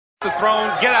the throne,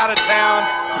 get out of town,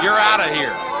 you're out of here.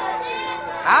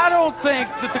 I don't think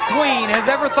that the Queen has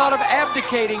ever thought of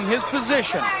abdicating his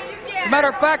position. As a matter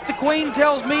of fact, the Queen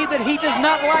tells me that he does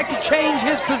not like to change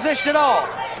his position at all.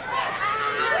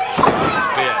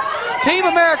 Team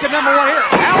America #1 here.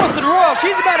 Allison Royal,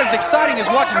 she's about as exciting as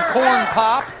watching corn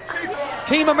pop.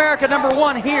 Team America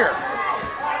 #1 here.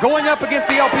 Going up against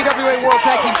the LPWA World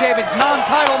Tag Team Champions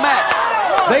non-title match.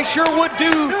 They sure would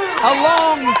do a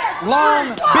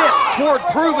long bit toward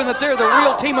proving that they're the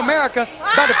real Team America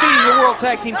by defeating the World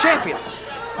Tag Team Champions.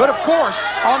 But of course,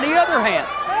 on the other hand,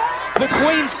 the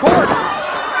Queen's Court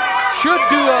should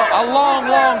do a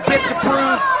long bit to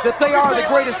prove that they are the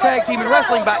greatest tag team in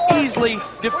wrestling by easily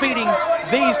defeating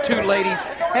these two ladies.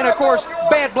 And of course,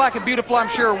 Bad, Black, and Beautiful, I'm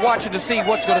sure, watching to see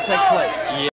what's going to take place.